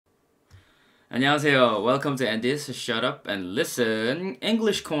안녕하세요. Welcome to Andy's Shut Up and Listen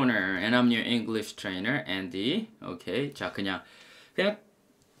English Corner. And I'm your English trainer, Andy. 오케이. 자, 그냥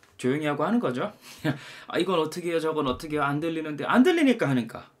조용히 하고 하는 거죠. 아, 이건 어떻게 해요? 저건 어떻게 해요? 안 들리는데 안 들리니까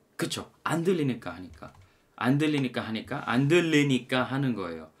하니까. 그쵸? 안 들리니까 하니까. 안 들리니까 하니까. 안 들리니까 하는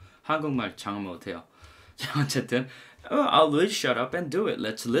거예요. 한국말 장 못해요. 자, 어쨌든 I'll really shut up and do it.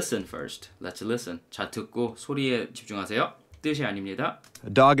 Let's listen first. Let's listen. 자, 듣고 소리에 집중하세요. 뜻이 아닙니다.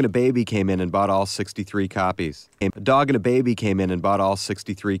 A dog and a baby came in and bought all 63 copies. A dog and a baby came in and bought all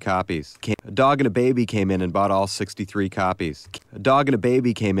 63 copies. A dog and a baby came in and bought all 63 copies. A dog and a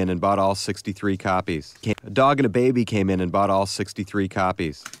baby came in and bought all 63 copies. A dog and a baby came in and bought all 63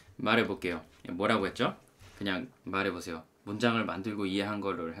 copies. 말해볼게요. 뭐라고 했죠? 그냥 말해보세요. 문장을 만들고 이해한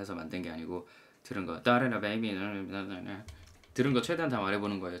거를 해서 만든 게 아니고 들은 거. Dog and a baby. 들은 거 최대한 다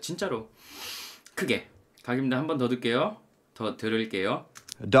말해보는 거예요. 진짜로. 크게. 각입니다. 한 번 더 듣게요. 더 들을게요.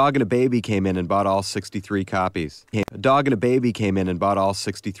 A dog and a baby came in and bought all 63 copies. A dog and a baby came in and bought all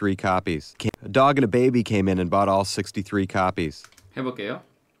 63 copies. A dog and a baby came in and bought all 63 copies. 해볼게요.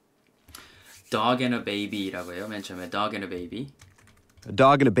 Dog and a baby라고 해요. 맨 처음에 dog and a baby. A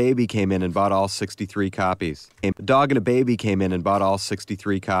dog and a baby came in and bought all 63 copies. A dog and a baby came in and bought all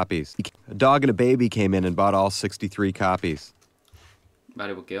 63 copies. A dog and a baby came in and bought all 63 copies.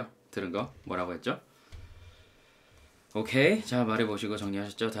 말해볼게요. 들은 거 뭐라고 했죠? 오케이. 자, 말해보시고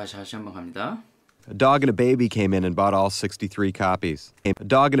정리하셨죠? 다시 한번 갑니다. A dog and a baby came in and bought all 63 copies. A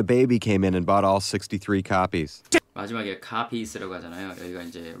dog and a baby came in and bought all 63 copies. 마지막에 copies라고 하잖아요. 여기가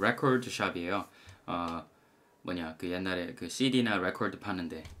이제 record shop이에요. 그 옛날에 그 CD나 레코드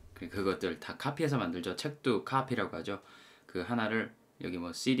파는데 그것들 다 카피해서 만들죠. 책도 카피라고 하죠. 그 하나를 여기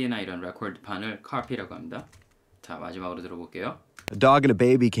뭐 CD나 이런 레코드 판을 카피라고 합니다. 자, 마지막으로 들어볼게요. A dog and a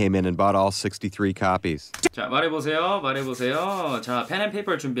baby came in and bought all 63 copies. 자, 말해보세요. 자, 펜 앤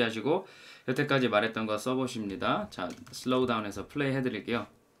페이퍼 준비하시고 여태까지 말했던 거 써보십니다. 자, 슬로우 다운해서 플레이 해드릴게요.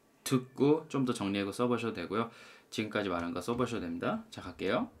 듣고 좀 더 정리하고 써보셔도 되고요. 지금까지 말한 거 써보셔도 됩니다. 자,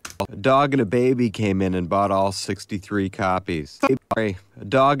 갈게요. A dog and a baby came in and bought all 63 copies. A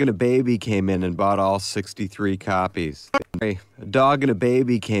dog and a baby came in and bought all 63 copies. A dog and a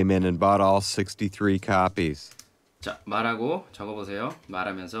baby came in and bought all 63 copies. 자, 말하고 적어보세요.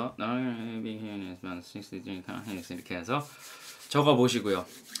 말하면서 이렇게 해서 적어보시고요.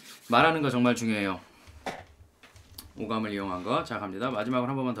 말하는 거 정말 중요해요. 오감을 이용한 거. 자, 갑니다. 마지막으로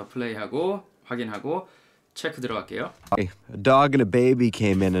한 번만 더 플레이하고 확인하고 체크 들어갈게요. A dog and a baby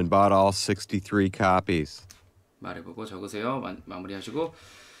came in and bought all 63 copies. 말해보고 적으세요. 마무리하시고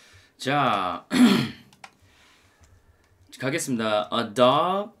자 가겠습니다. A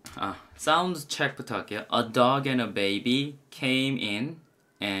dog sound check부터 할게요. A dog and a baby came in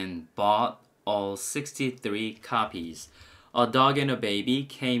and bought all 63 copies. A dog and a baby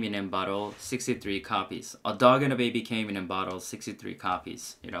came in and bought all 63 copies. A dog and a baby came in and bought all 63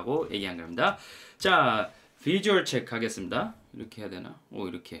 copies. 이라고 얘기한 겁니다. 자, 비주얼 체크 하겠습니다. 이렇게 해야 되나?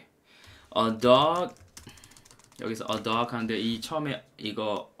 이렇게. A dog 여기서 a dog 하는데 이 처음에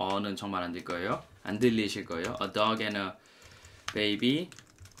이거 어는 정말 안 될 거예요. 안 들리실 거예요. A dog and a baby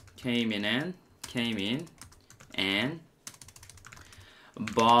came in and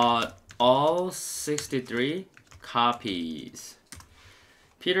bought all 63 copies.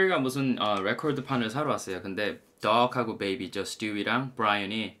 피터가 무슨 레코드판을 사러 왔어요. 근데 dog하고 baby죠. 스튜이랑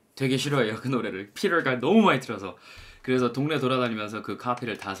브라이언이 되게 싫어해요. 그 노래를. 피터가 너무 많이 틀어서. 그래서 동네 돌아다니면서 그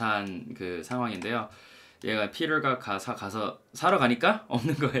카피를 다 산 그 상황인데요. 얘가 피터가 가서 사러 가니까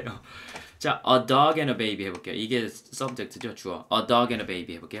없는 거예요. 자, a dog and a baby 해볼게요. 이게 subject죠, 주어. A dog and a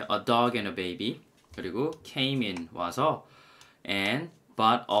baby 해볼게요. A dog and a baby. 그리고 came in 와서 and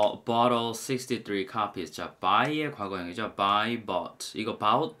bought all 63 copies. 자, buy의 과거형이죠. buy, bought. 이거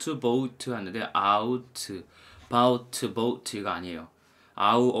about to boat 하는데 about to boat 이거 아니에요.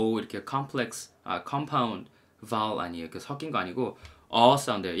 아우 이렇게 complex, compound vowel 아니에요. 그 섞인 거 아니고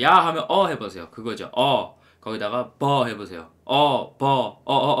사운드예요. 야 하면 해보세요. 그거죠. 거기다가 해보세요.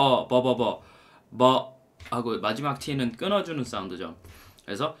 하고 마지막 t는 끊어주는 사운드죠.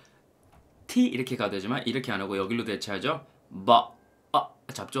 그래서 t 이렇게 가도 되지만 이렇게 안 하고 여기로 대체하죠.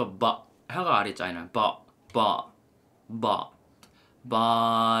 잡죠. 혀가 아래 있잖아요.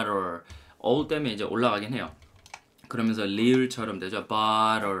 butter. 때문에 이제 올라가긴 해요. 그러면서 리을처럼 되죠.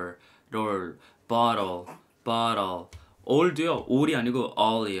 butter, roll, bottle. all도요. all이 아니고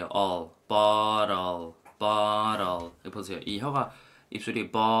all이에요. all. bottle. 보세요. 이 혀가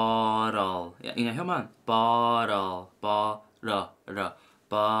입술이 bottle. 그냥 혀만 butter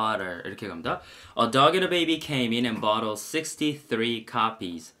이렇게 갑니다. A dog and a baby came in and bought 63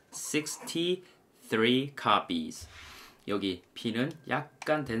 copies. 63 copies. 여기 P는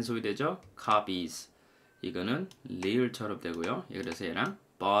약간 된소리 되죠? copies. 이거는 리을처럼 되고요. 그래서 얘랑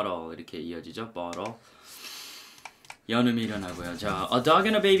bottle 이렇게 이어지죠. bottle. 연음이 일어나고요. 자, a dog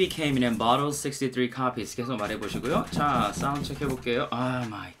and a baby came in and bottled 63 copies. 계속 말해보시고요. 자, 사운드 체크 해볼게요. Oh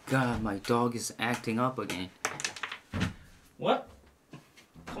my god, my dog is acting up again. What?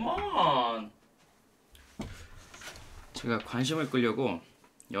 Come on. 제가 관심을 끌려고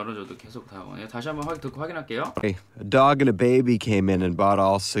열어줘도 계속 다가오네요. 다시 한번 듣고 확인할게요. A dog and a baby came in and bought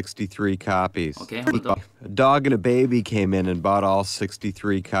all 63 copies. 오케이, 한 번 더. A dog and a baby came in and bought all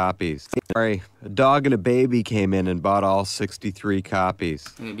 63 copies. Sorry, a dog and a baby came in and bought all 63 copies.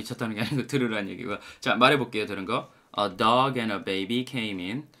 미쳤다는 게 아니고 들으라는 얘기고. 자, 말해볼게요. 들은 거. A dog and a baby came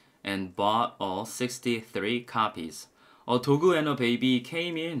in and bought all 63 copies. A dog and a baby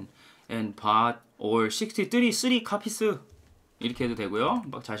came in and bought all 63 copies. 이렇게 해도 되고요.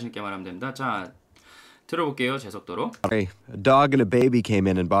 막 자신 있게 말하면 됩니다. 자, 들어볼게요. 제 속도로. A dog and a baby came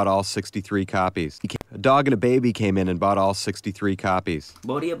in and bought all 63 copies. A dog and a baby came in and bought all 63 copies.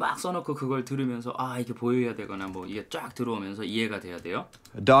 머리에 막 써놓고 그걸 들으면서 아 이게 보여야 되거나 뭐 이게 쫙 들어오면서 이해가 돼야 돼요.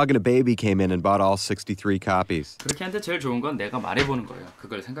 A dog and a baby came in and bought all 63 copies. 그렇게 하는데 제일 좋은 건 내가 말해보는 거예요.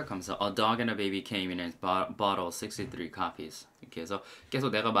 그걸 생각하면서 A dog and a baby came in and bought all 63 copies. 이렇게 해서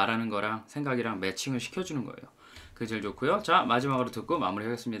계속 내가 말하는 거랑 생각이랑 매칭을 시켜주는 거예요. 그게 제일 좋고요. 자, 마지막으로 듣고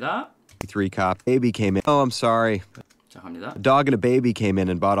마무리하겠습니다. 63 copies. Baby came in. Oh, I'm sorry. 자, 갑니다. A dog and a baby came in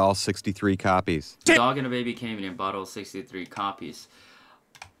and bought all 63 copies. A dog and a baby came in and bought all 63 copies.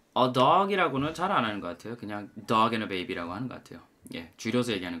 A dog이라고는 잘 안 하는 것 같아요. 그냥 dog and a baby라고 하는 것 같아요. 예,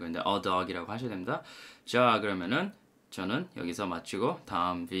 줄여서 얘기하는 건데 a dog이라고 하셔야 됩니다. 자, 그러면은 저는 여기서 마치고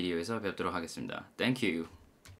다음 비디오에서 뵙도록 하겠습니다. Thank you.